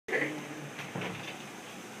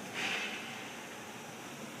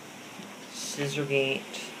scissor gate,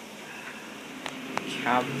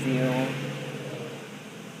 cab view.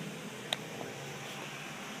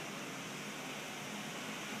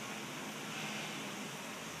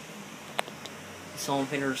 This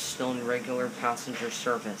elevator is still in regular passenger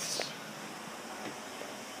service.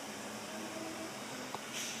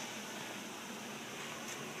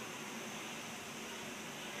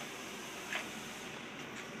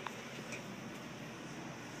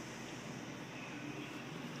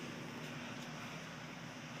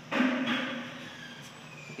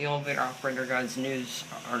 The Elevator Operator Guide's news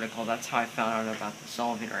article, that's how I found out about this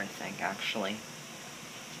elevator, I think, actually.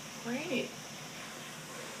 Great.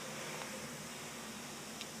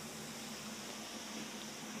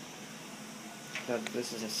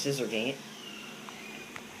 This is a scissor gate.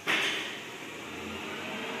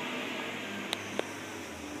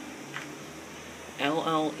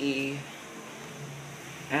 Llewellyn.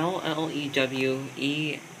 I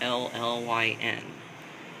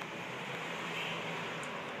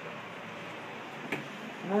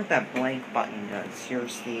wonder what that blank button does.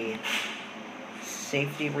 Here's the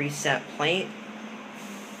safety reset plate.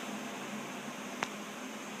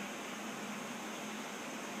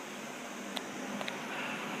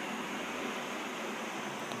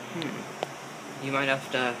 You might have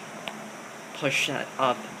to push that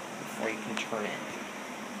up before you can turn it.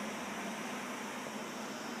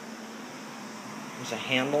 There's a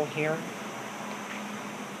handle here.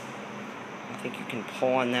 I think you can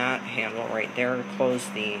pull on that handle right there to close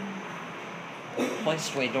the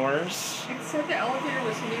hoistway doors. It said the elevator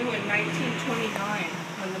was new in 1929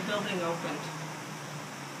 when the building opened.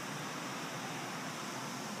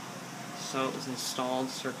 So it was installed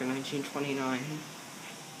circa 1929.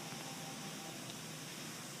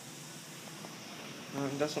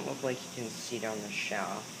 It doesn't look like you can see down the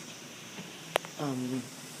shaft.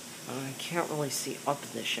 I can't really see up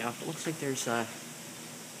the shaft. It looks like there's a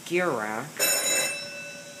gear rack.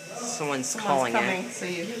 Someone's calling coming, it. So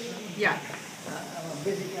you, yeah.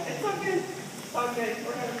 It's okay. Okay.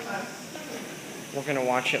 We're gonna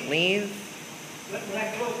watch it leave. When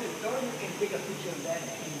I close the door, you can take a picture of that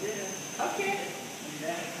in there. Okay.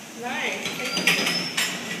 Nice.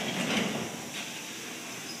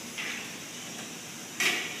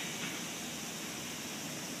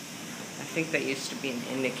 I think that used to be an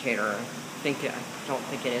indicator. I don't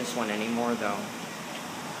think it is one anymore, though.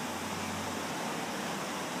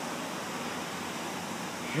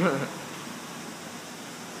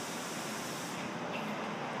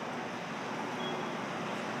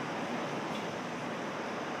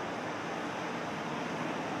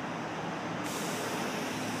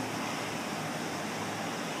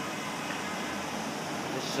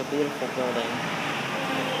 This is a beautiful building.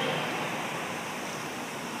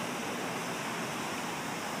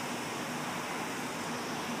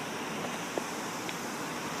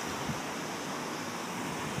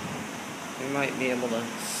 We might be able to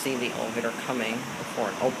see the elevator coming before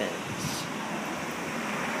it opens.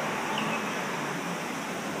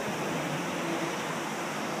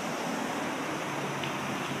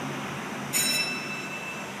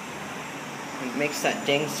 When it makes that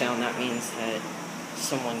ding sound, that means that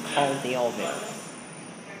someone called the elevator.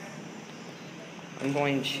 I'm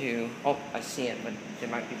going to... Oh, I see it, but they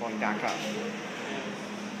might be going back up.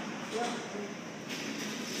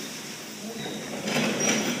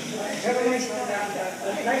 Have a nice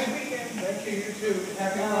weekend. Thank you, you too.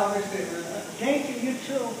 Happy Father's Day. Thank you, you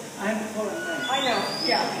too. I'm pulling that. I know.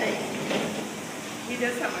 Yeah, thanks. He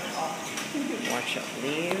does have a call. Watch it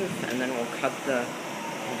leave, and then we'll cut the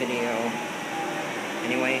video.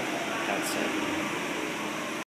 Anyway, that's it.